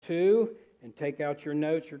2, and take out your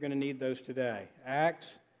notes. You're going to need those today. Acts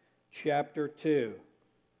chapter 2.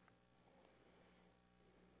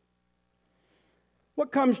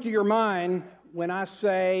 What comes to your mind when I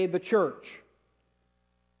say the church?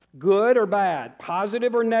 Good or bad?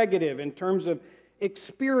 Positive or negative in terms of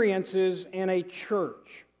experiences in a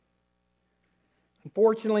church?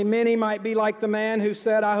 Unfortunately, many might be like the man who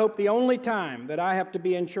said, I hope the only time that I have to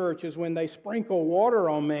be in church is when they sprinkle water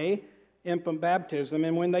on me, infant baptism,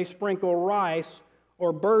 and when they sprinkle rice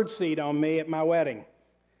or birdseed on me at my wedding.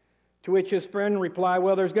 To which his friend replied,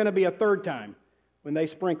 well, there's going to be a third time when they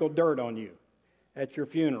sprinkle dirt on you at your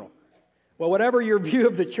funeral. Well, whatever your view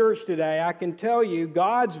of the church today, I can tell you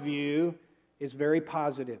God's view is very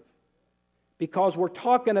positive because we're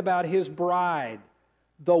talking about His bride,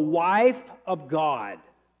 the wife of God.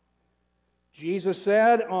 Jesus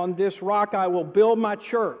said, on this rock I will build my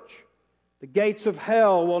church. The gates of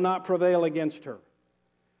hell will not prevail against her.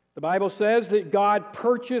 The Bible says that God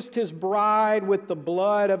purchased His bride with the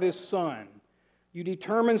blood of His Son. You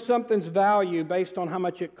determine something's value based on how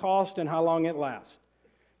much it cost and how long it lasts.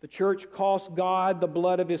 The church cost God the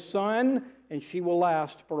blood of His Son, and she will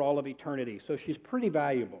last for all of eternity. So she's pretty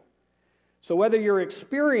valuable. So whether your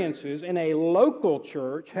experiences in a local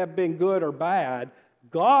church have been good or bad,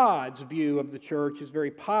 God's view of the church is very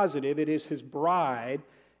positive. It is His bride.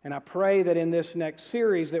 And I pray that in this next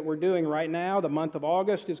series that we're doing right now, the month of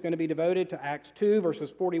August is going to be devoted to Acts 2, verses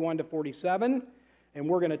 41 to 47. And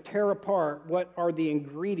we're going to tear apart what are the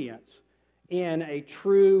ingredients in a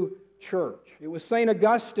true church. It was St.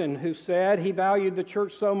 Augustine who said he valued the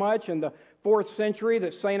church so much in the 4th century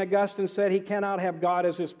that St. Augustine said he cannot have God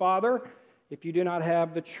as his father if you do not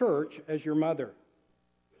have the church as your mother.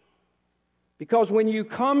 Because when you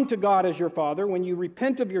come to God as your Father, when you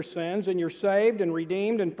repent of your sins and you're saved and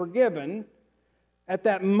redeemed and forgiven, at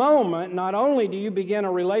that moment, not only do you begin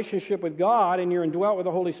a relationship with God and you're indwelt with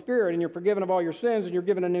the Holy Spirit and you're forgiven of all your sins and you're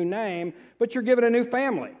given a new name, but you're given a new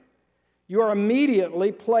family. You are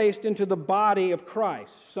immediately placed into the body of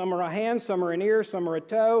Christ. Some are a hand, some are an ear, some are a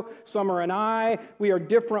toe, some are an eye. We are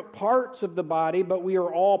different parts of the body, but we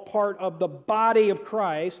are all part of the body of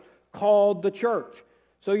Christ called the church.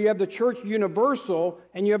 So you have the church universal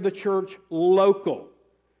and you have the church local.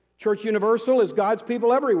 Church universal is God's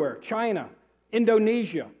people everywhere. China,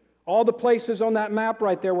 Indonesia, all the places on that map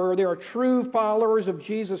right there where there are true followers of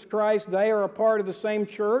Jesus Christ, they are a part of the same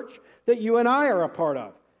church that you and I are a part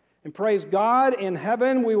of. And praise God, in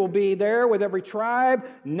heaven we will be there with every tribe,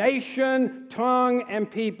 nation, tongue, and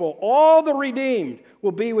people. All the redeemed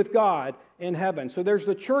will be with God in heaven. So there's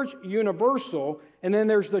the church universal, and then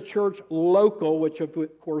there's the church local, which of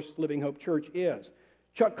course Living Hope Church is.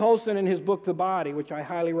 Chuck Colson in his book, The Body, which I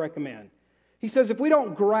highly recommend, he says if we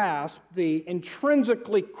don't grasp the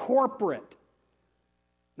intrinsically corporate,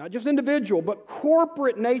 not just individual, but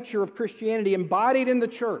corporate nature of Christianity embodied in the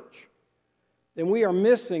church, then we are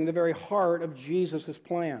missing the very heart of Jesus'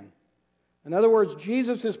 plan. In other words,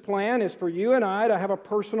 Jesus' plan is for you and I to have a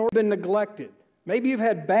personal been neglected. Maybe you've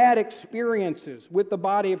had bad experiences with the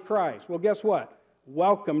body of Christ. Well, guess what?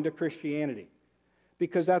 Welcome to Christianity.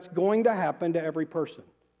 Because that's going to happen to every person.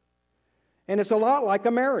 And it's a lot like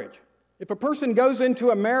a marriage. If a person goes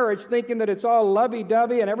into a marriage thinking that it's all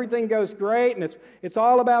lovey-dovey and everything goes great and it's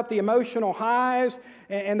all about the emotional highs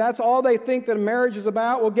and that's all they think that a marriage is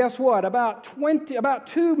about, well, guess what? About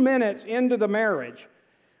 2 minutes into the marriage,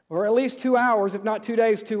 or at least 2 hours, if not 2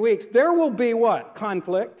 days, 2 weeks, there will be what?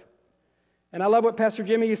 Conflict. And I love what Pastor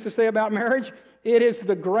Jimmy used to say about marriage. It is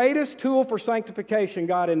the greatest tool for sanctification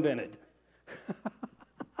God invented.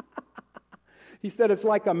 He said it's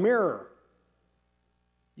like a mirror.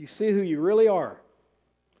 You see who you really are.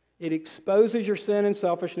 It exposes your sin and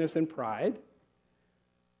selfishness and pride,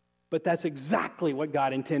 but that's exactly what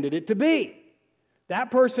God intended it to be. That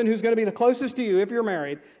person who's going to be the closest to you, if you're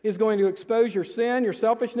married, is going to expose your sin, your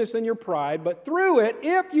selfishness, and your pride, but through it,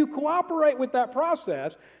 if you cooperate with that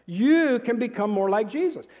process, you can become more like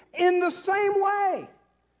Jesus. In the same way,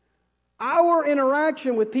 our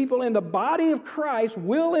interaction with people in the body of Christ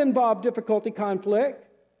will involve difficulty, conflict,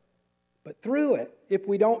 but through it, if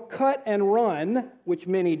we don't cut and run, which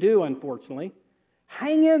many do, unfortunately,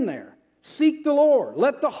 hang in there. Seek the Lord.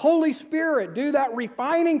 Let the Holy Spirit do that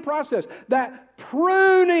refining process, that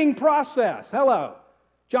pruning process. Hello,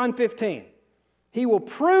 John 15. He will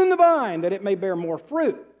prune the vine that it may bear more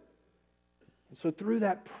fruit. And so through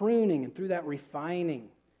that pruning and through that refining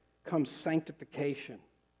comes sanctification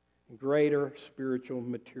and greater spiritual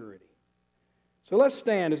maturity. So let's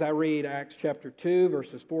stand as I read Acts chapter 2,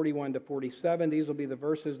 verses 41 to 47. These will be the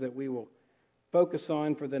verses that we will focus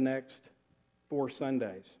on for the next 4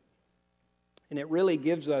 Sundays. And it really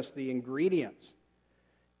gives us the ingredients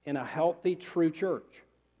in a healthy, true church.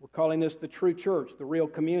 We're calling this the true church, the real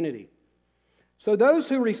community. So those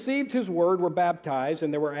who received his word were baptized,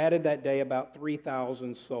 and there were added that day about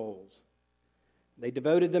 3,000 souls. They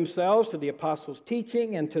devoted themselves to the apostles'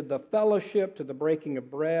 teaching and to the fellowship, to the breaking of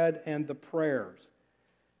bread and the prayers.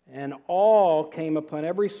 And all came upon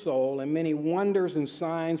every soul, and many wonders and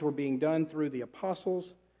signs were being done through the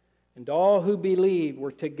apostles. And all who believed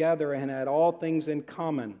were together and had all things in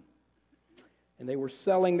common. And they were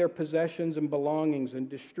selling their possessions and belongings and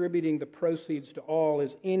distributing the proceeds to all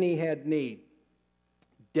as any had need.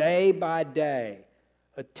 Day by day,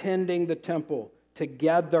 attending the temple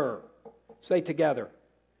together. Say together.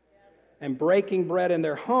 And breaking bread in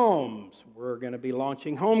their homes. We're going to be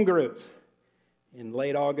launching home groups in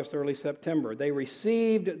late August, early September. They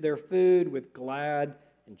received their food with glad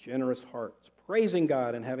and generous hearts, praising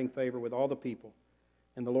God and having favor with all the people.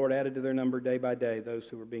 And the Lord added to their number day by day those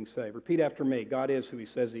who were being saved. Repeat after me. God is who he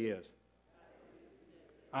says he is.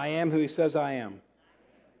 I am who he says I am.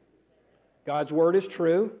 God's word is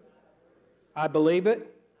true. I believe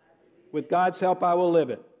it. With God's help, I will live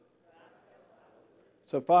it.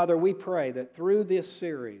 So, Father, we pray that through this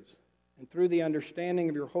series and through the understanding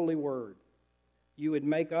of your holy word, you would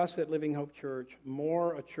make us at Living Hope Church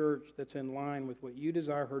more a church that's in line with what you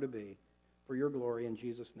desire her to be for your glory in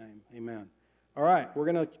Jesus' name. Amen. All right,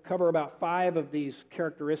 we're going to cover about 5 of these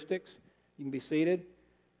characteristics. You can be seated.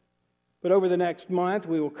 But over the next month,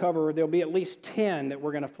 there'll be at least 10 that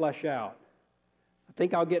we're going to flesh out. I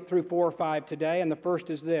think I'll get through 4 or 5 today, and the first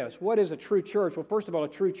is this. What is a true church? Well, first of all, a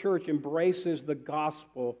true church embraces the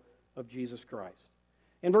gospel of Jesus Christ.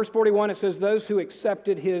 In verse 41, it says, those who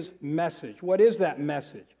accepted his message. What is that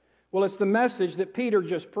message? Well, it's the message that Peter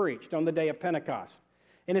just preached on the day of Pentecost.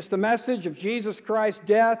 And it's the message of Jesus Christ's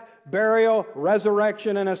death, burial,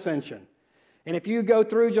 resurrection, and ascension. And if you go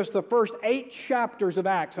through just the first 8 chapters of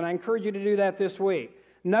Acts, and I encourage you to do that this week,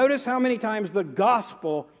 notice how many times the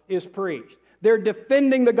gospel is preached. They're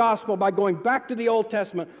defending the gospel by going back to the Old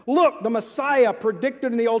Testament. Look, the Messiah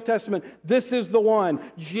predicted in the Old Testament. This is the one.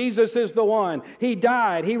 Jesus is the one. He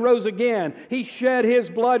died. He rose again. He shed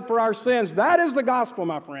his blood for our sins. That is the gospel,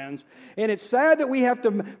 my friends. And it's sad that we have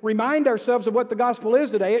to remind ourselves of what the gospel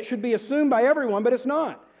is today. It should be assumed by everyone, but it's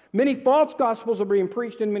not. Many false gospels are being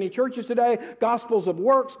preached in many churches today. Gospels of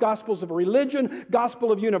works, gospels of religion,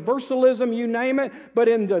 gospel of universalism, you name it. But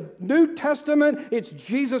in the New Testament, it's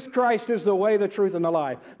Jesus Christ is the way, the truth, and the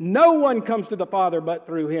life. No one comes to the Father but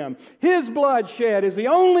through him. His blood shed is the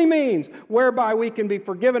only means whereby we can be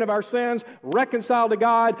forgiven of our sins, reconciled to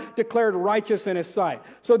God, declared righteous in his sight.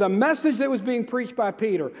 So the message that was being preached by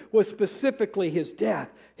Peter was specifically his death,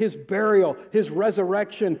 his burial, his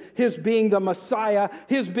resurrection, his being the Messiah,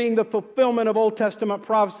 his being the fulfillment of Old Testament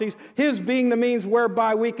prophecies, his being the means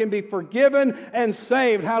whereby we can be forgiven and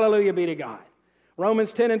saved. Hallelujah be to God.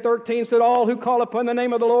 Romans 10 and 13 said, all who call upon the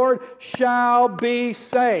name of the Lord shall be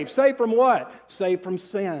saved. Saved from what? Saved from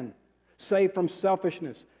sin. Saved from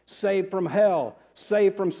selfishness. Saved from hell.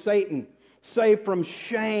 Saved from Satan. Saved from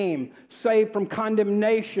shame, saved from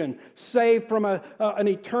condemnation, saved from an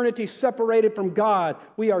eternity separated from God.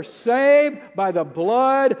 We are saved by the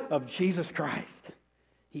blood of Jesus Christ.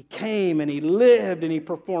 He came and he lived and he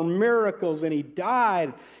performed miracles and he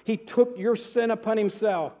died. He took your sin upon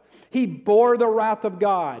himself. He bore the wrath of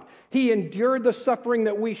God. He endured the suffering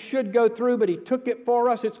that we should go through, but he took it for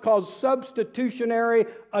us. It's called substitutionary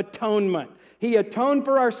atonement. He atoned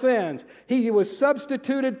for our sins. He was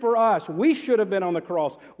substituted for us. We should have been on the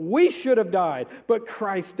cross. We should have died, but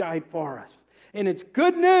Christ died for us. And it's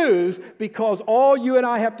good news because all you and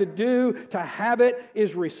I have to do to have it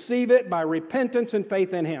is receive it by repentance and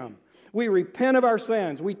faith in him. We repent of our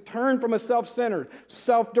sins. We turn from a self-centered,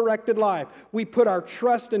 self-directed life. We put our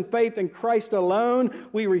trust and faith in Christ alone.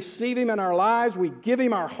 We receive him in our lives. We give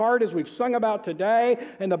him our heart as we've sung about today.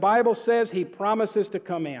 And the Bible says he promises to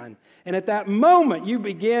come in. And at that moment, you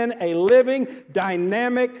begin a living,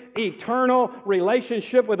 dynamic, eternal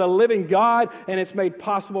relationship with a living God, and it's made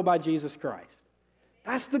possible by Jesus Christ.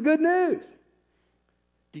 That's the good news.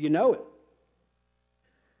 Do you know it?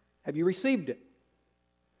 Have you received it?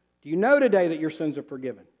 Do you know today that your sins are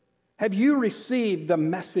forgiven? Have you received the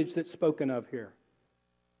message that's spoken of here?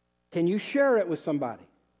 Can you share it with somebody?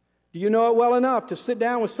 Do you know it well enough to sit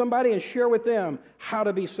down with somebody and share with them how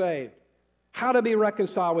to be saved, how to be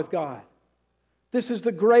reconciled with God? This is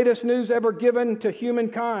the greatest news ever given to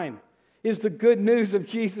humankind, is the good news of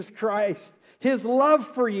Jesus Christ, his love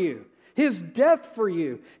for you, His death for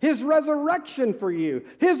you, His resurrection for you,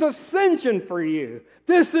 His ascension for you.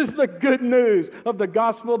 This is the good news of the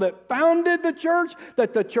gospel that founded the church,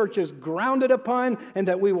 that the church is grounded upon, and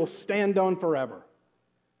that we will stand on forever.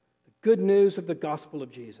 The good news of the gospel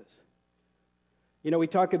of Jesus. You know, we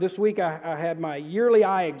talked this week, I had my yearly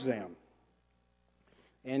eye exam.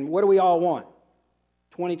 And what do we all want?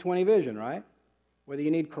 20/20 vision, right? Whether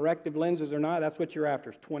you need corrective lenses or not, that's what you're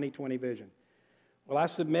after, is 20/20 vision. Well, I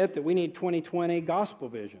submit that we need 20/20 gospel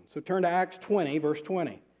vision. So turn to Acts 20, verse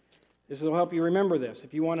 20. This will help you remember this.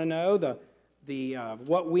 If you want to know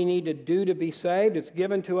what we need to do to be saved, it's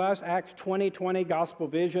given to us. Acts 20:20 gospel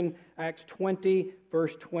vision. Acts 20,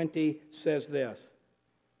 verse 20 says this.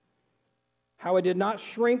 How it did not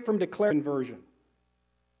shrink from declaring conversion.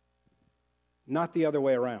 Not the other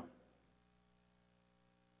way around.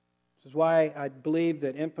 This is why I believe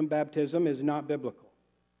that infant baptism is not biblical.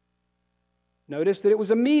 Notice that it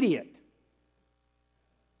was immediate.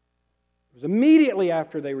 It was immediately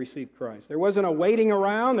after they received Christ. There wasn't a waiting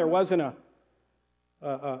around. There wasn't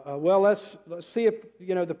let's see if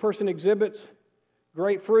the person exhibits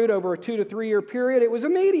great fruit over a 2 to 3 year period. It was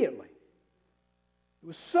immediately. It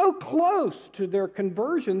was so close to their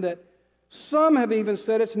conversion that some have even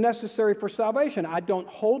said it's necessary for salvation. I don't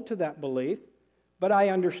hold to that belief, but I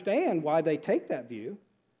understand why they take that view.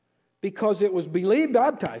 Because it was believe,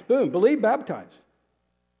 baptize. Boom, believe, baptize.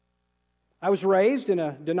 I was raised in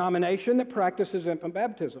a denomination that practices infant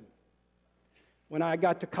baptism. When I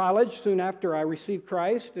got to college, soon after I received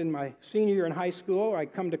Christ, in my senior year in high school, I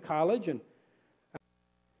come to college, and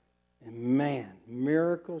man,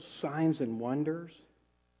 miracles, signs, and wonders.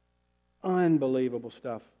 Unbelievable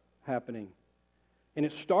stuff happening. And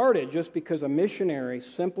it started just because a missionary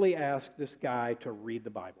simply asked this guy to read the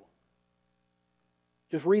Bible.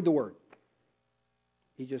 Just read the Word.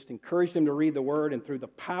 He just encouraged him to read the Word, and through the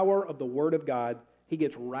power of the Word of God, he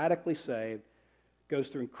gets radically saved, goes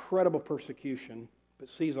through incredible persecution, but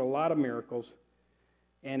sees a lot of miracles,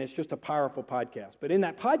 and it's just a powerful podcast. But in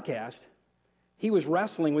that podcast, he was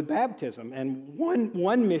wrestling with baptism, and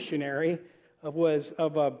one missionary was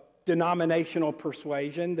of a denominational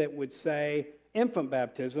persuasion that would say infant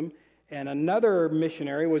baptism, and another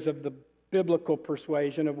missionary was of the biblical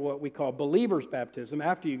persuasion of what we call believer's baptism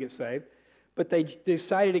after you get saved. But they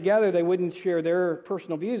decided together they wouldn't share their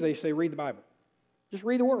personal views. They say, read the Bible. Just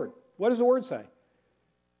read the Word. What does the Word say?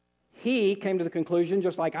 He came to the conclusion,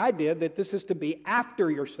 just like I did, that this is to be after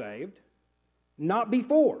you're saved, not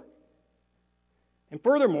before. And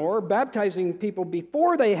furthermore, baptizing people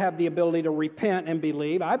before they have the ability to repent and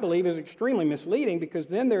believe, I believe, is extremely misleading, because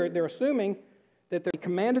then they're assuming that they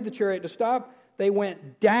commanded the chariot to stop. They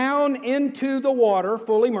went down into the water,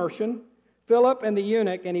 full immersion, Philip and the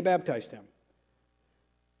eunuch, and he baptized him.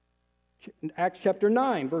 Acts chapter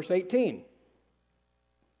 9, verse 18.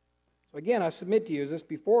 So again, I submit to you, is this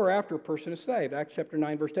before or after a person is saved? Acts chapter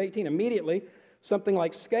 9, verse 18. Immediately, something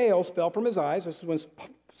like scales fell from his eyes. This is when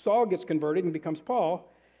Saul gets converted and becomes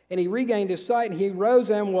Paul. And he regained his sight, and he rose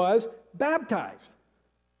and was baptized.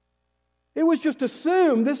 It was just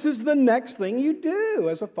assumed this is the next thing you do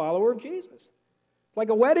as a follower of Jesus. It's like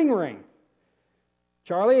a wedding ring.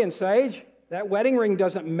 Charlie and Sage, that wedding ring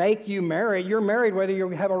doesn't make you married. You're married whether you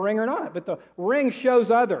have a ring or not. But the ring shows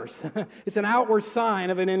others. It's an outward sign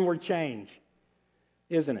of an inward change,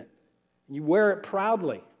 isn't it? You wear it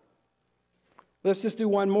proudly. Let's just do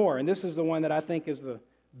one more. And this is the one that I think is the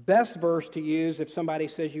best verse to use if somebody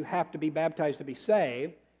says you have to be baptized to be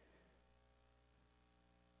saved.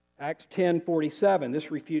 Acts 10:47.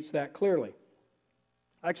 This refutes that clearly.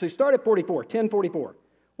 Actually, start at 44, 10:44.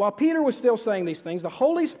 While Peter was still saying these things, the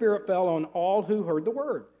Holy Spirit fell on all who heard the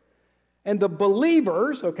word. And the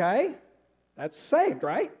believers, okay, that's saved,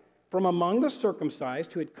 right? From among the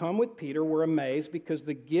circumcised who had come with Peter were amazed, because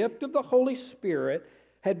the gift of the Holy Spirit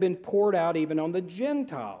had been poured out even on the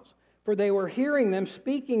Gentiles. For they were hearing them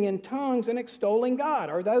speaking in tongues and extolling God.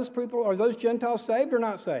 Are those Gentiles saved or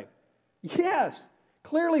not saved? Yes,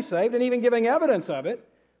 clearly saved, and even giving evidence of it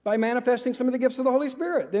by manifesting some of the gifts of the Holy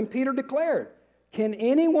Spirit. Then Peter declared, can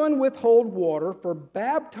anyone withhold water for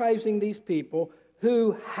baptizing these people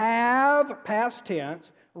who have, past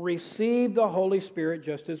tense, received the Holy Spirit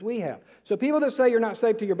just as we have? So people that say you're not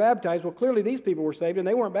saved till you're baptized, well, clearly these people were saved and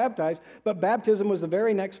they weren't baptized, but baptism was the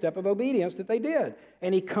very next step of obedience that they did.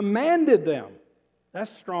 And he commanded them.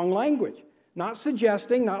 That's strong language. Not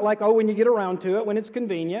suggesting, not like, oh, when you get around to it, when it's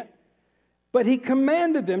convenient. But he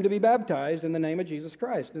commanded them to be baptized in the name of Jesus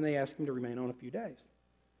Christ. And they asked him to remain on a few days.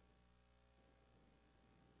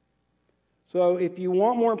 So if you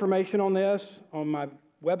want more information on this, on my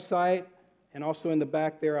website And also in the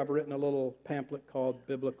back there, I've written a little pamphlet called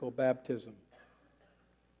Biblical Baptism.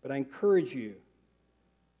 But I encourage you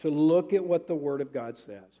to look at what the Word of God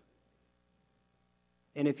says.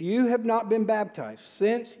 And if you have not been baptized,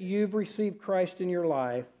 since you've received Christ in your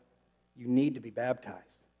life, you need to be baptized.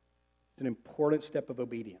 It's an important step of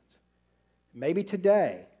obedience. Maybe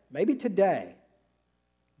today,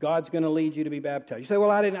 God's going to lead you to be baptized. You say,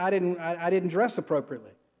 well, I didn't dress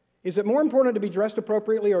appropriately. Is it more important to be dressed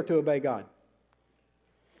appropriately or to obey God?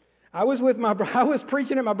 I was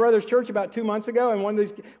preaching at my brother's church about 2 months ago, and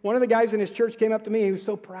one of the guys in his church came up to me. He was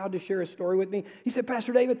so proud to share his story with me. He said,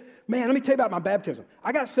 Pastor David, man, let me tell you about my baptism.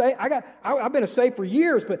 I've been saved for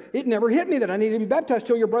years, but it never hit me that I needed to be baptized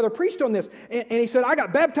till your brother preached on this. And he said, I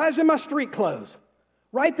got baptized in my street clothes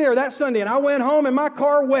right there that Sunday, and I went home in my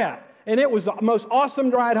car wet, and it was the most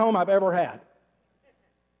awesome ride home I've ever had.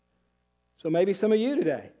 So maybe some of you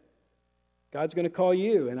today, God's going to call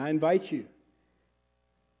you, and I invite you.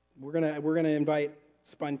 We're going to invite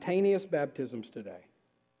spontaneous baptisms today.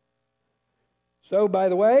 So, by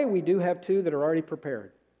the way, we do have 2 that are already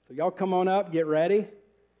prepared. So y'all come on up, get ready.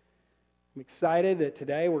 I'm excited that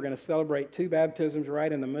today we're going to celebrate 2 baptisms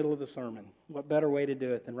right in the middle of the sermon. What better way to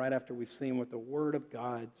do it than right after we've seen what the Word of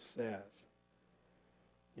God says?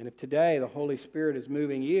 And if today the Holy Spirit is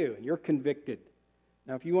moving you and you're convicted,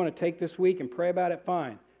 now if you want to take this week and pray about it,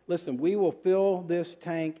 fine. Listen, we will fill this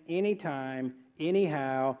tank anytime,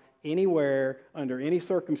 anyhow, anywhere, under any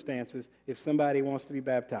circumstances, if somebody wants to be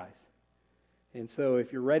baptized. And so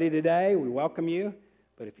if you're ready today, we welcome you.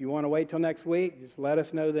 But if you want to wait till next week, just let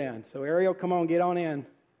us know then. So Ariel, come on, get on in.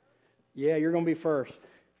 Yeah, you're going to be first.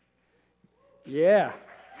 Yeah.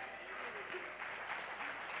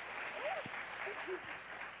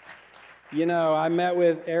 You know,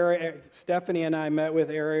 Stephanie and I met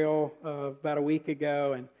with Ariel about a week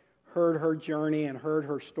ago and heard her journey and heard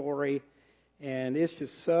her story. And it's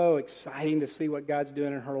just so exciting to see what God's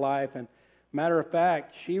doing in her life. And matter of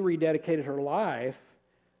fact, she rededicated her life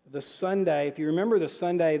the Sunday. If you remember the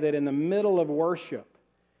Sunday that in the middle of worship,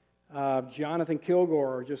 Jonathan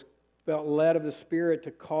Kilgore just felt led of the Spirit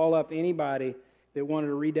to call up anybody that wanted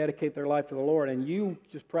to rededicate their life to the Lord. And you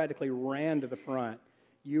just practically ran to the front.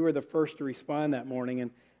 You were the first to respond that morning.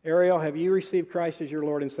 And Ariel, have you received Christ as your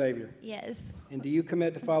Lord and Savior? Yes. And do you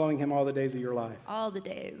commit to following Him all the days of your life? All the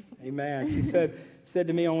days. Amen. She said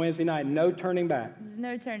to me on Wednesday night, no turning back.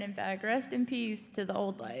 No turning back. Rest in peace to the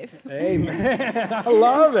old life. Amen. I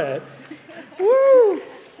love it. Woo!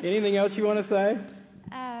 Anything else you want to say?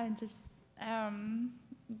 Just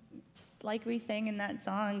like we sang in that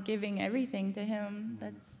song, giving everything to Him.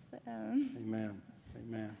 That's Amen.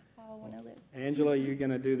 Amen. how I want to live. Angela, you're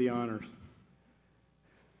going to do the honors.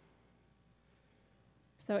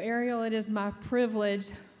 So, Ariel, it is my privilege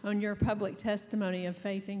on your public testimony of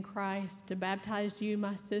faith in Christ to baptize you,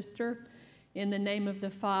 my sister, in the name of the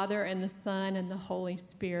Father and the Son and the Holy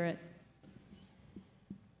Spirit.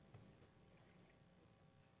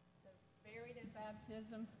 Buried in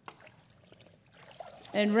baptism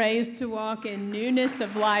and raised to walk in newness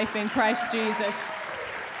of life in Christ Jesus.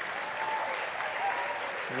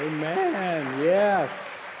 Amen. Yes.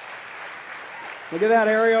 Look at that,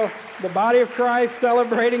 Ariel. The body of Christ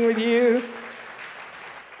celebrating with you.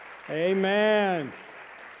 Amen.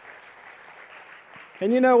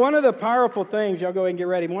 And you know, one of the powerful things, y'all go ahead and get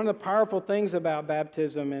ready, one of the powerful things about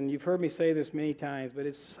baptism, and you've heard me say this many times, but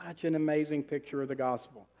it's such an amazing picture of the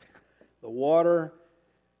gospel. The water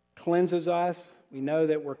cleanses us. We know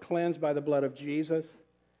that we're cleansed by the blood of Jesus.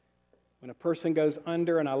 When a person goes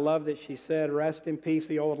under, and I love that she said, rest in peace,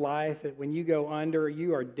 the old life. That when you go under,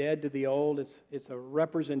 you are dead to the old. It's a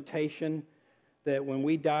representation that when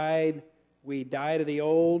we die to the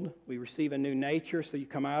old. We receive a new nature, so you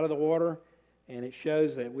come out of the water, and it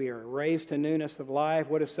shows that we are raised to newness of life.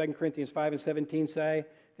 What does 2 Corinthians 5:17 say?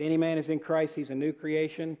 If any man is in Christ, he's a new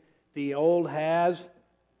creation. The old has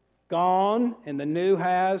gone, and the new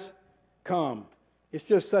has come. It's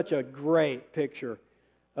just such a great picture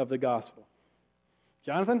of the gospel.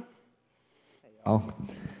 Jonathan? Hey, y'all.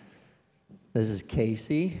 This is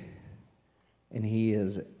Casey, and he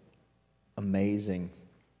is amazing.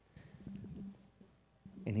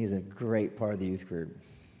 And he's a great part of the youth group.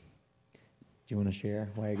 Do you want to share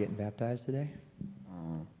why you're getting baptized today?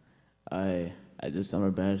 I did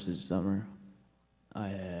summer bash this summer.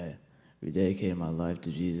 I rededicated my life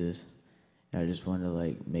to Jesus, and I just wanted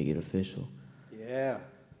to make it official. Yeah.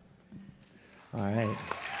 All right.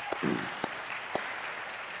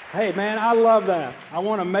 Hey, man, I love that. I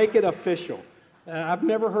want to make it official. I've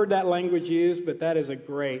never heard that language used, but that is a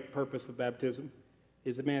great purpose of baptism.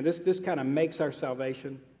 Is that, man, this kind of makes our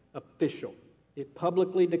salvation official. It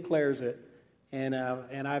publicly declares it And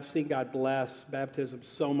I've seen God bless baptism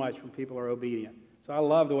so much when people are obedient. So I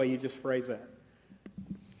love the way you just phrase that.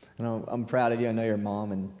 And I'm proud of you. I know your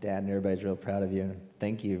mom and dad and everybody's real proud of you. And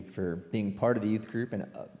thank you for being part of the youth group and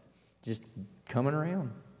just coming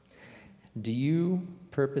around. Do you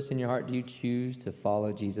purpose in your heart, do you choose to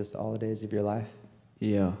follow Jesus all the days of your life?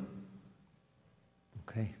 Yeah.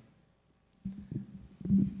 Okay.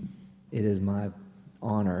 It is my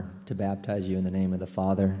honor to baptize you in the name of the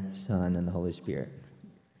Father, Son, and the Holy Spirit.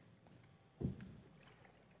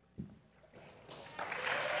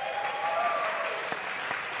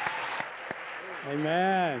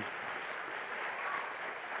 Amen.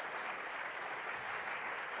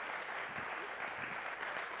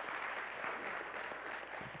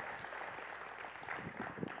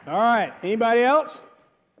 All right. Anybody else?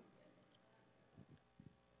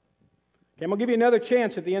 Okay, I'm going to give you another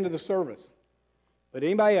chance at the end of the service. But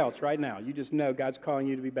anybody else right now, you just know God's calling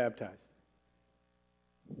you to be baptized.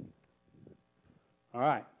 All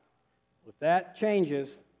right. If that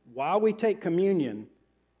changes, while we take communion,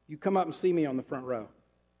 you come up and see me on the front row.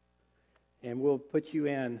 And we'll put you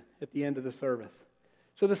in at the end of the service.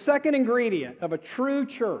 So the second ingredient of a true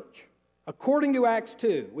church, according to Acts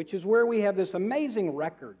 2, which is where we have this amazing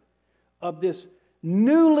record of this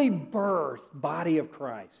newly birthed body of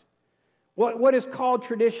Christ, what is called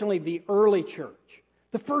traditionally the early church,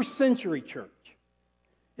 the first century church.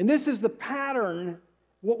 And this is the pattern.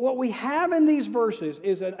 What we have in these verses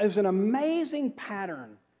is an amazing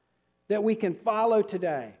pattern that we can follow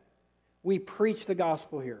today. We preach the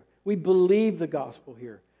gospel here. We believe the gospel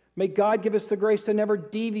here. May God give us the grace to never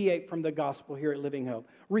deviate from the gospel here at Living Hope.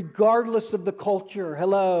 Regardless of the culture,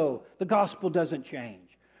 hello, the gospel doesn't change.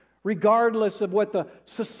 Regardless of what the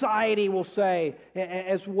society will say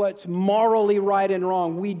as what's morally right and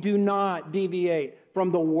wrong, we do not deviate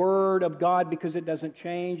from the Word of God because it doesn't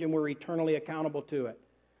change and we're eternally accountable to it.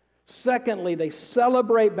 Secondly, they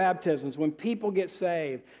celebrate baptisms. When people get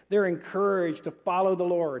saved, they're encouraged to follow the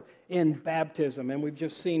Lord in baptism, and we've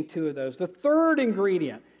just seen two of those. The third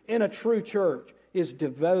ingredient in a true church is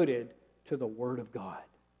devoted to the Word of God.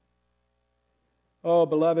 Oh,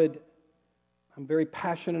 beloved, I'm very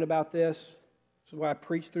passionate about this. This is why I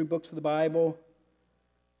preach through books of the Bible.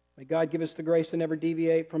 May God give us the grace to never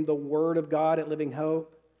deviate from the Word of God at Living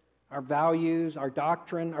Hope. Our values, our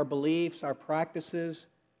doctrine, our beliefs, our practices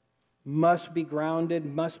must be grounded,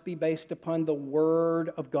 must be based upon the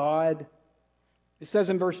Word of God. It says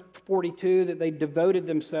in verse 42 that they devoted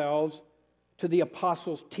themselves to the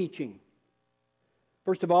apostles' teaching.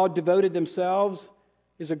 First of all, devoted themselves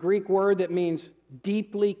is a Greek word that means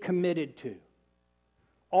deeply committed to.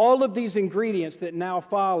 All of these ingredients that now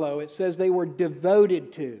follow, it says they were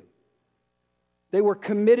devoted to. They were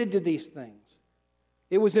committed to these things.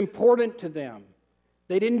 It was important to them.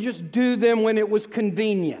 They didn't just do them when it was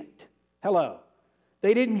convenient. Hello.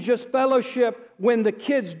 They didn't just fellowship when the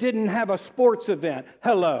kids didn't have a sports event.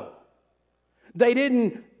 Hello. They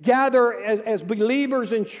didn't gather as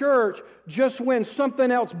believers in church just when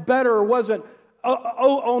something else better wasn't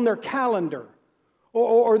on their calendar.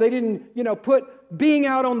 Or they didn't, put being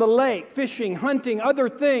out on the lake, fishing, hunting, other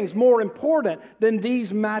things more important than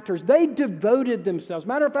these matters. They devoted themselves.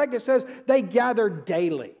 Matter of fact, it says they gathered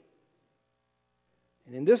daily.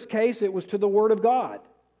 And in this case, it was to the Word of God,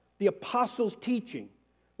 the apostles' teaching.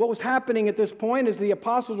 What was happening at this point is the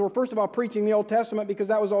apostles were, first of all, preaching the Old Testament because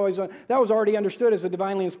that was already understood as a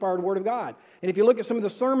divinely inspired Word of God. And if you look at some of the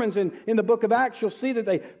sermons in the book of Acts, you'll see that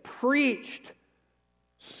they preached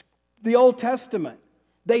the Old Testament.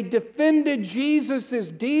 They defended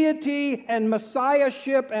Jesus' deity and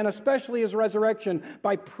messiahship and especially his resurrection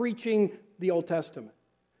by preaching the Old Testament.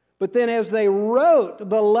 But then as they wrote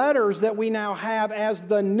the letters that we now have as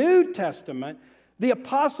the New Testament, the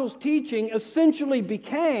apostles' teaching essentially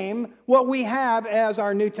became what we have as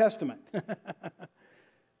our New Testament.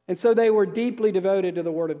 And so they were deeply devoted to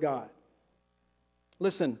the Word of God.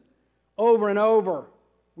 Listen, over and over,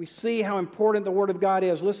 we see how important the Word of God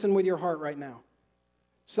is. Listen with your heart right now.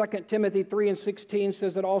 2 Timothy 3:16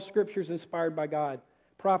 says that all Scripture is inspired by God,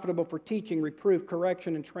 profitable for teaching, reproof,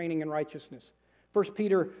 correction, and training in righteousness. 1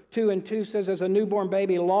 Peter 2:2 says, as a newborn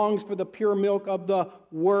baby longs for the pure milk of the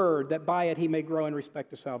Word, that by it he may grow in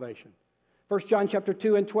respect to salvation. 1 John chapter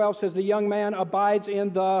 2:12 says, the young man abides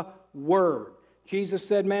in the Word. Jesus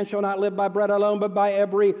said, man shall not live by bread alone, but by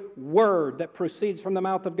every word that proceeds from the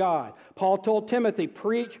mouth of God. Paul told Timothy,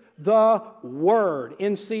 preach the Word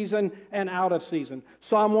in season and out of season.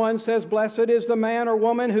 Psalm 1 says, blessed is the man or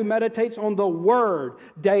woman who meditates on the Word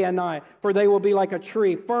day and night, for they will be like a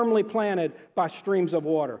tree firmly planted by streams of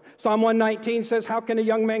water. Psalm 119 says, how can a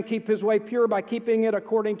young man keep his way pure? By keeping it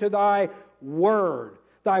according to thy word.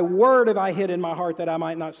 Thy word have I hid in my heart that I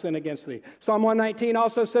might not sin against thee. Psalm 119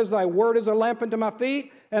 also says, thy word is a lamp unto my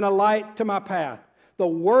feet and a light to my path. The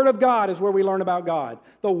Word of God is where we learn about God.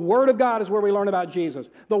 The Word of God is where we learn about Jesus.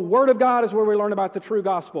 The Word of God is where we learn about the true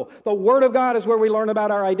gospel. The Word of God is where we learn about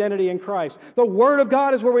our identity in Christ. The Word of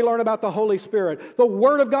God is where we learn about the Holy Spirit. The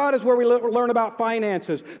Word of God is where we learn about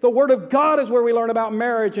finances. The Word of God is where we learn about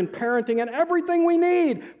marriage and parenting and everything we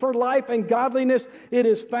need for life and godliness. It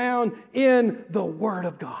is found in the Word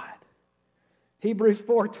of God. Hebrews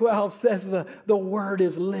 4:12 says the Word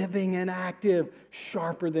is living and active,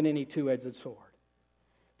 sharper than any two-edged sword.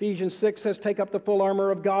 Ephesians 6 says, take up the full armor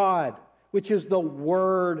of God, which is the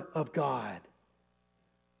Word of God.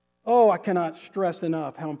 Oh, I cannot stress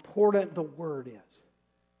enough how important the Word is.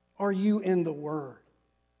 Are you in the Word?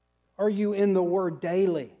 Are you in the Word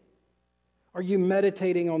daily? Are you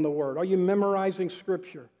meditating on the Word? Are you memorizing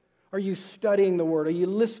Scripture? Are you studying the Word? Are you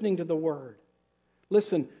listening to the Word?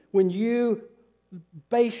 Listen, when you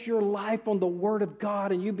base your life on the Word of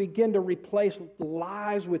God and you begin to replace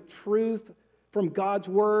lies with truth, from God's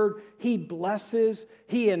Word, He blesses,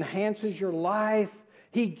 He enhances your life,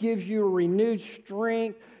 He gives you a renewed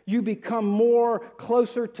strength. You become more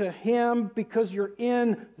closer to Him because you're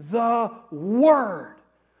in the Word.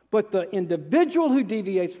 But the individual who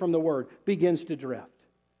deviates from the Word begins to drift.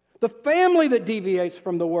 The family that deviates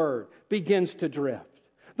from the Word begins to drift.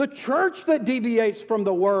 The church that deviates from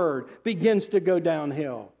the Word begins to go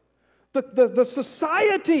downhill. The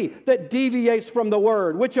society that deviates from the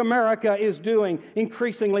Word, which America is doing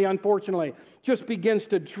increasingly, unfortunately, just begins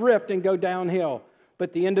to drift and go downhill.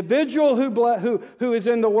 But the individual who is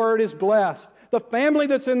in the Word is blessed. The family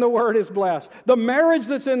that's in the Word is blessed. The marriage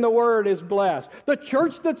that's in the Word is blessed. The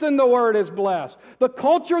church that's in the Word is blessed. The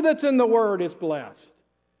culture that's in the Word is blessed.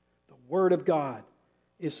 The Word of God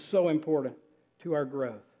is so important to our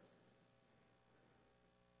growth.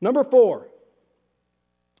 Number 4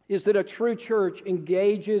 is that a true church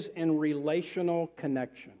engages in relational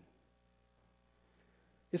connection.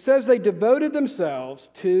 It says they devoted themselves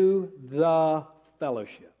to the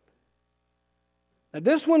fellowship. Now,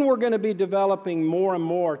 this one we're going to be developing more and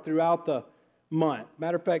more throughout the month.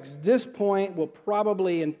 Matter of fact, this point will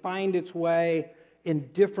probably find its way in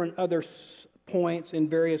different other points in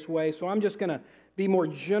various ways. So I'm just going to be more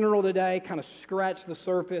general today, kind of scratch the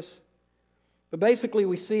surface. But basically,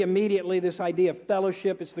 we see immediately this idea of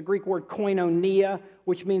fellowship. It's the Greek word koinonia,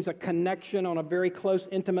 which means a connection on a very close,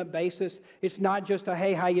 intimate basis. It's not just a,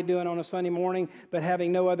 hey, how you doing on a Sunday morning, but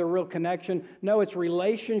having no other real connection. No, it's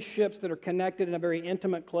relationships that are connected in a very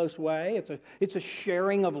intimate, close way. It's a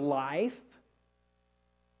sharing of life.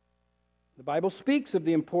 The Bible speaks of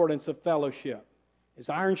the importance of fellowship. As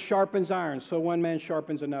iron sharpens iron, so one man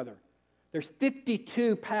sharpens another. There's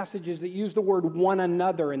 52 passages that use the word one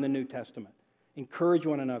another in the New Testament. Encourage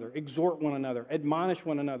one another, exhort one another, admonish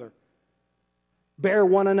one another, bear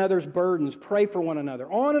one another's burdens, pray for one another,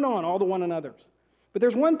 on, all the one another's. But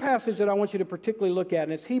there's one passage that I want you to particularly look at,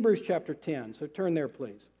 and it's Hebrews chapter 10. So turn there,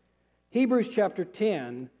 please. Hebrews chapter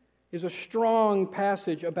 10 is a strong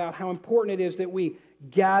passage about how important it is that we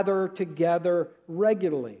gather together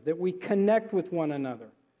regularly, that we connect with one another.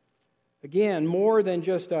 Again, more than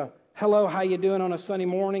just a, hello, how you doing on a Sunday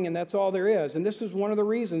morning, and that's all there is. And this is one of the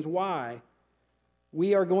reasons why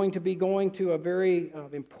we are going to be going to a very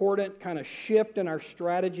important kind of shift in our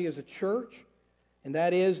strategy as a church, and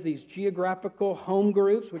that is these geographical home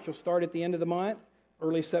groups, which will start at the end of the month,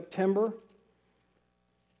 early September,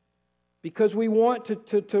 because we want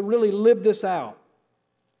to really live this out.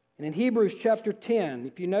 And in Hebrews chapter 10,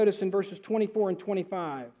 if you notice in verses 24 and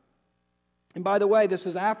 25, and by the way, this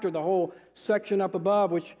is after the whole section up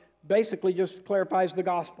above, which basically just clarifies the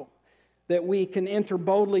gospel, that we can enter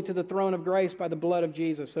boldly to the throne of grace by the blood of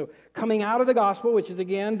Jesus. So coming out of the gospel, which is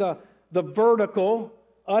again the vertical,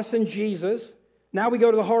 us and Jesus. Now we go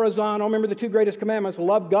to the horizontal. Remember the two greatest commandments,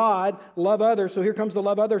 love God, love others. So here comes the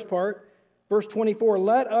love others part. Verse 24,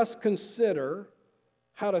 let us consider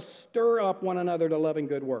how to stir up one another to love and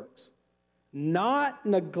good works, not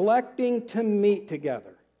neglecting to meet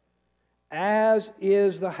together, as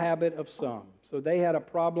is the habit of some. So they had a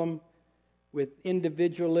problem with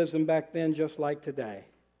individualism back then, just like today.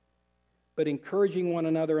 But encouraging one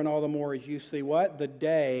another, and all the more as you see what? The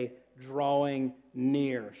day drawing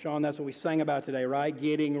near. Sean, that's what we sang about today, right?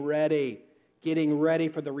 Getting ready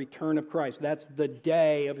for the return of Christ. That's the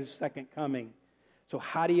day of His second coming. So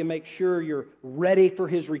how do you make sure you're ready for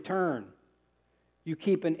His return? You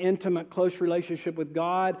keep an intimate, close relationship with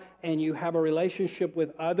God, and you have a relationship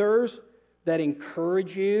with others that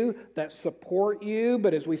encourage you, that support you.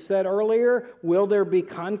 But as we said earlier, will there be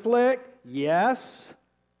conflict? Yes.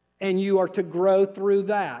 And you are to grow through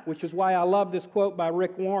that, which is why I love this quote by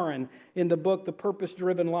Rick Warren in the book, The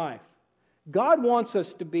Purpose-Driven Life. God wants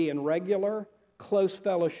us to be in regular, close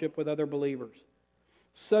fellowship with other believers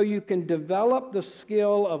so you can develop the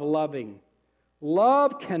skill of loving.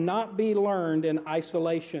 Love cannot be learned in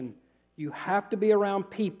isolation. You have to be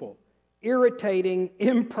around people, irritating,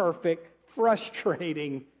 imperfect,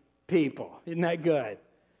 frustrating people. Isn't that good?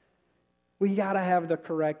 We got to have the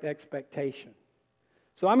correct expectation.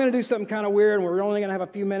 So I'm going to do something kind of weird, and we're only going to have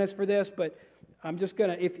a few minutes for this, but I'm just going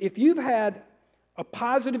to, if you've had a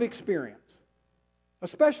positive experience,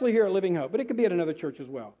 especially here at Living Hope, but it could be at another church as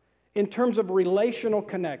well, in terms of relational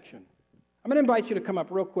connection, I'm going to invite you to come up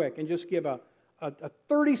real quick and just give a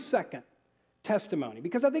 30-second testimony,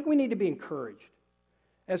 because I think we need to be encouraged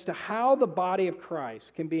as to how the body of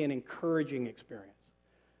Christ can be an encouraging experience.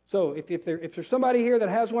 So if there's somebody here that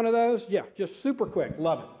has one of those, yeah, just super quick.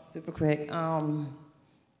 Love it. Super quick.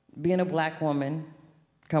 Being a black woman,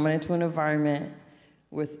 coming into an environment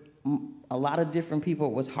with a lot of different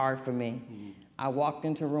people was hard for me. I walked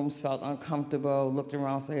into rooms, felt uncomfortable, looked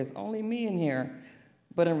around, said, it's only me in here.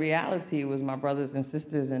 But in reality, it was my brothers and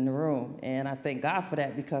sisters in the room. And I thank God for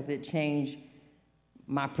that, because it changed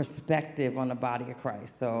my perspective on the body of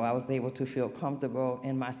Christ. So I was able to feel comfortable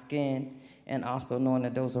in my skin, and also knowing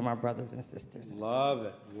that those were my brothers and sisters. Love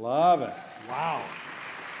it. Love it. Wow.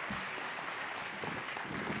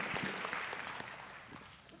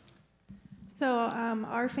 So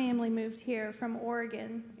our family moved here from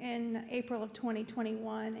Oregon in April of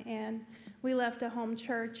 2021, and we left a home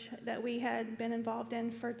church that we had been involved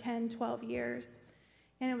in for 10, 12 years.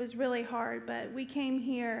 And it was really hard, but we came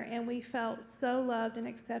here and we felt so loved and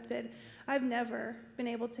accepted. I've never been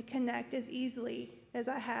able to connect as easily as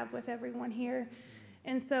I have with everyone here.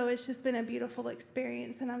 And so it's just been a beautiful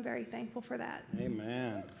experience, and I'm very thankful for that.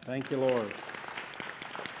 Amen. Thank you, Lord.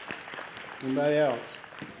 Anybody else?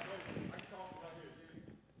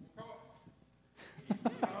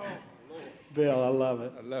 Bill, I love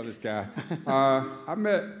it. I love this guy. I'm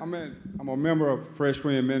a member of Fresh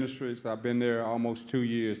Wind Ministries. I've been there almost 2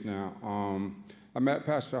 years now. I met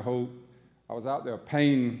Pastor Hope. I was out there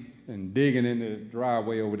painting and digging in the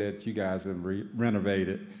driveway over there that you guys have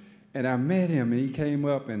renovated. And I met him, and he came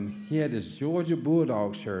up, and he had this Georgia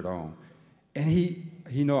Bulldog shirt on. And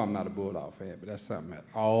he know I'm not a Bulldog fan, but that's something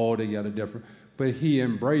altogether different. But he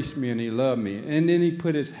embraced me, and he loved me. And then he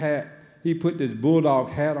put this Bulldog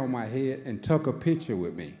hat on my head and took a picture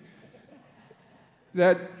with me.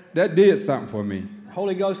 That did something for me.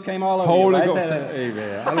 Holy Ghost came all over Holy you. Ghost.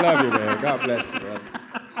 Amen. I love you, man. God bless you, brother.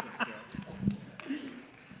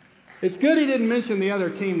 It's good he didn't mention the other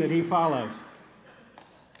team that he follows.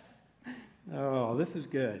 Oh, this is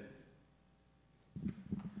good.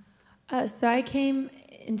 So I came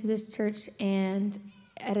into this church, and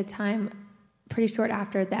at a time pretty short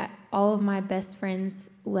after that, all of my best friends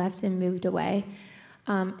left and moved away.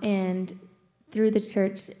 And through the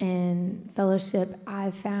church and fellowship,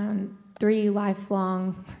 I've found 3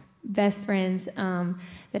 lifelong best friends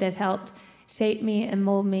that have helped shape me and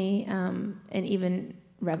mold me, and even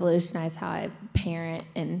revolutionize how I parent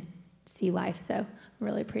and see life. So I'm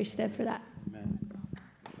really appreciative for that. Amen.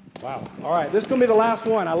 Wow. All right, this is going to be the last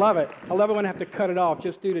one. I love it. I love it when I have to cut it off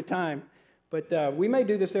just due to time. But we may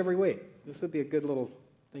do this every week. This would be a good little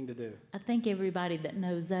thing to do. I think everybody that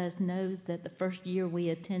knows us knows that the first year we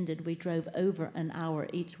attended, we drove over an hour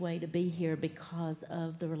each way to be here because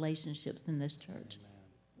of the relationships in this church.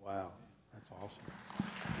 Amen. Wow, that's awesome.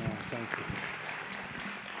 Man, thank you.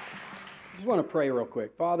 I just want to pray real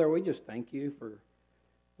quick. Father, we just thank you for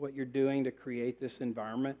what you're doing to create this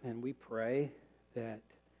environment, and we pray that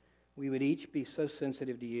we would each be so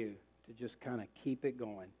sensitive to you to just kind of keep it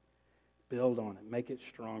going, build on it, make it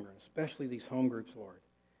stronger, especially these home groups, Lord,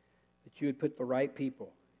 that you would put the right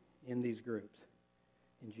people in these groups.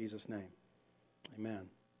 In Jesus' name, amen.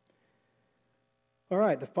 All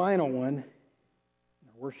right, the final one,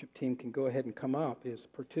 our worship team can go ahead and come up, is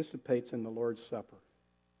participates in the Lord's Supper.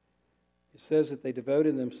 It says that they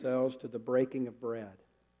devoted themselves to the breaking of bread.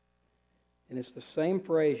 And it's the same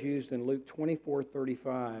phrase used in Luke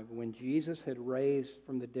 24:35 when Jesus had raised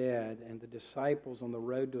from the dead and the disciples on the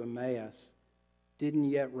road to Emmaus didn't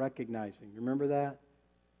yet recognize him. You remember that?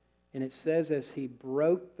 And it says as he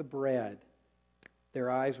broke the bread, their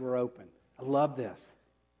eyes were open. I love this.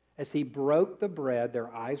 As he broke the bread,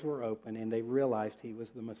 their eyes were open and they realized he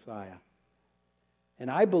was the Messiah.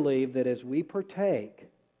 And I believe that as we partake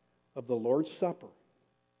of the Lord's Supper,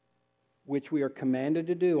 which we are commanded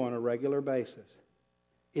to do on a regular basis,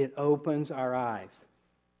 it opens our eyes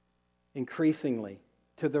increasingly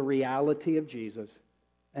to the reality of Jesus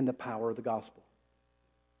and the power of the gospel.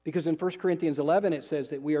 Because in 1 Corinthians 11 it says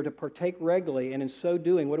that we are to partake regularly, and in so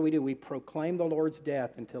doing, what do? We proclaim the Lord's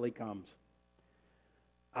death until he comes.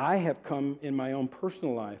 I have come in my own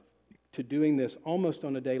personal life to doing this almost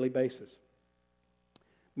on a daily basis.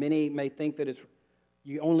 Many may think that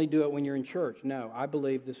you only do it when you're in church. No, I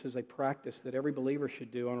believe this is a practice that every believer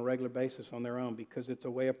should do on a regular basis on their own, because it's a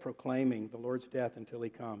way of proclaiming the Lord's death until he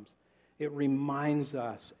comes. It reminds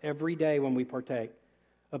us every day when we partake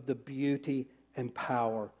of the beauty and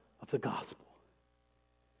power of the gospel.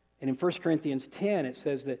 And in 1 Corinthians 10, it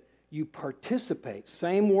says that you participate.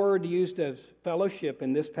 Same word used as fellowship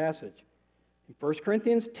in this passage. In 1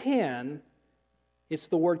 Corinthians 10, it's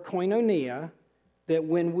the word koinonia, that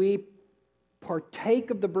when we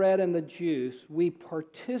partake of the bread and the juice, we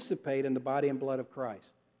participate in the body and blood of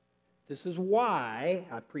Christ. This is why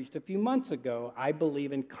I preached a few months ago, I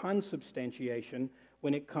believe in consubstantiation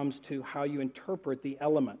when it comes to how you interpret the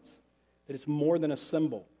elements, that it's more than a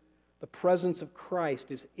symbol. The presence of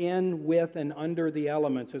Christ is in, with, and under the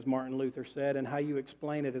elements, as Martin Luther said, and how you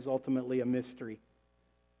explain it is ultimately a mystery.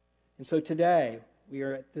 And so today, we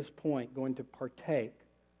are at this point going to partake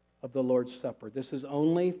of the Lord's Supper. This is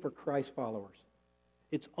only for Christ followers.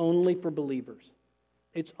 It's only for believers.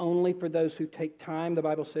 It's only for those who take time, the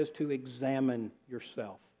Bible says, to examine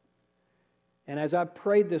yourself. And as I've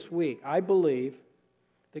prayed this week, I believe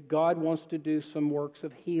that God wants to do some works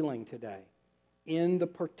of healing today in the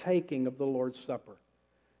partaking of the Lord's Supper.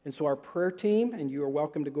 And so our prayer team, and you are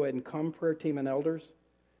welcome to go ahead and come, prayer team and elders,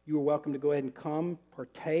 you are welcome to go ahead and come,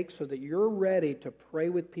 partake, so that you're ready to pray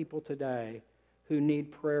with people today who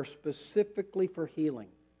need prayer specifically for healing.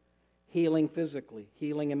 Healing physically,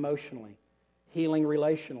 healing emotionally, healing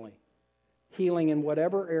relationally, healing in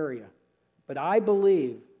whatever area. But I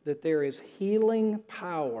believe that there is healing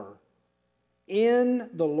power in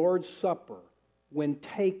the Lord's Supper when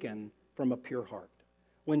taken from a pure heart,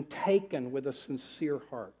 when taken with a sincere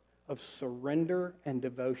heart of surrender and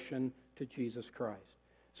devotion to Jesus Christ.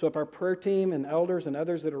 So if our prayer team and elders and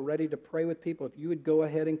others that are ready to pray with people, if you would go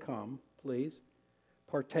ahead and come, please,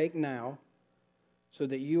 partake now, so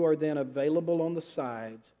that you are then available on the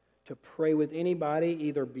sides to pray with anybody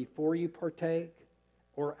either before you partake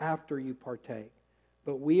or after you partake.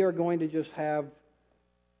 But we are going to just have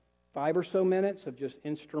 5 or so minutes of just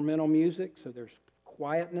instrumental music, so there's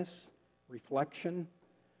quietness, reflection,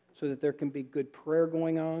 so that there can be good prayer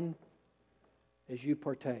going on as you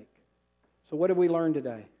partake. So what have we learned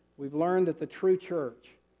today? We've learned that the true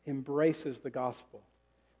church embraces the gospel.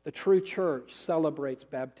 The true church celebrates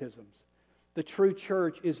baptisms. The true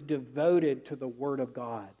church is devoted to the Word of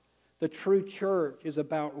God. The true church is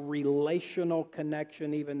about relational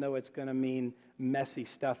connection, even though it's going to mean messy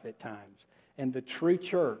stuff at times. And the true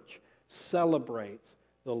church celebrates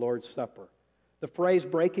the Lord's Supper. The phrase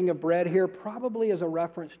breaking of bread here probably is a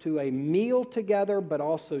reference to a meal together, but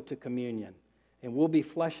also to communion. And we'll be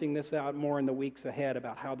fleshing this out more in the weeks ahead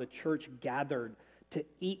about how the church gathered to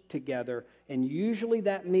eat together. And usually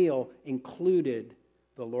that meal included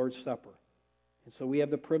the Lord's Supper. And so we have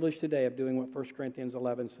the privilege today of doing what 1 Corinthians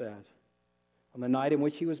 11 says. On the night in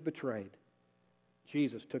which he was betrayed,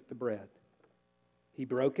 Jesus took the bread. He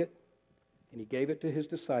broke it, and he gave it to his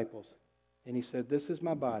disciples. And he said, "This is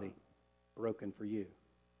my body, broken for you."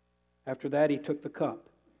 After that, he took the cup.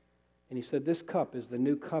 And he said, "This cup is the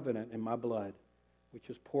new covenant in my blood, which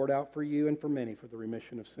is poured out for you and for many for the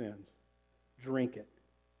remission of sins. Drink it."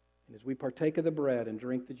 And as we partake of the bread and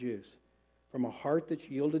drink the juice, from a heart that's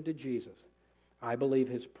yielded to Jesus, I believe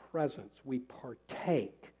his presence, we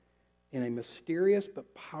partake in a mysterious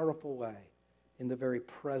but powerful way in the very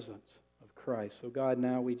presence of Christ. So God,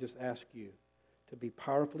 now we just ask you to be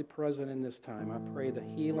powerfully present in this time. I pray the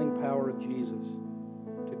healing power of Jesus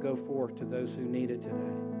to go forth to those who need it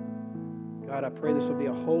today. God, I pray this will be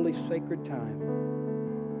a holy, sacred time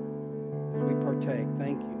as we partake.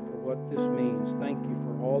 Thank you for what this means. Thank you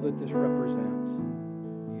for all that this represents.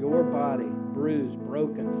 Your body, bruised,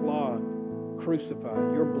 broken, flogged,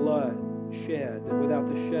 crucified, your blood shed, that without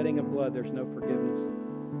the shedding of blood there's no forgiveness.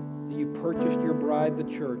 That you purchased your bride, the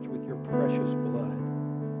church, with your precious blood.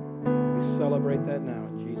 We celebrate that now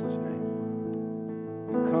in Jesus'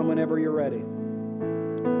 name. You come whenever you're ready.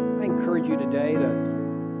 I encourage you today to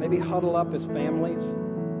maybe huddle up as families.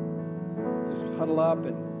 Just huddle up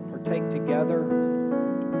and partake together.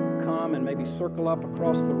 Come and maybe circle up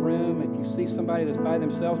across the room. If you see somebody that's by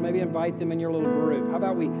themselves, maybe invite them in your little group. How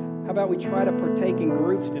about we try to partake in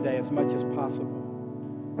groups today as much as possible?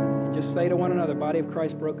 And just say to one another, body of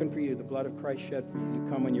Christ broken for you, the blood of Christ shed for you. You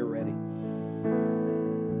come when you're ready.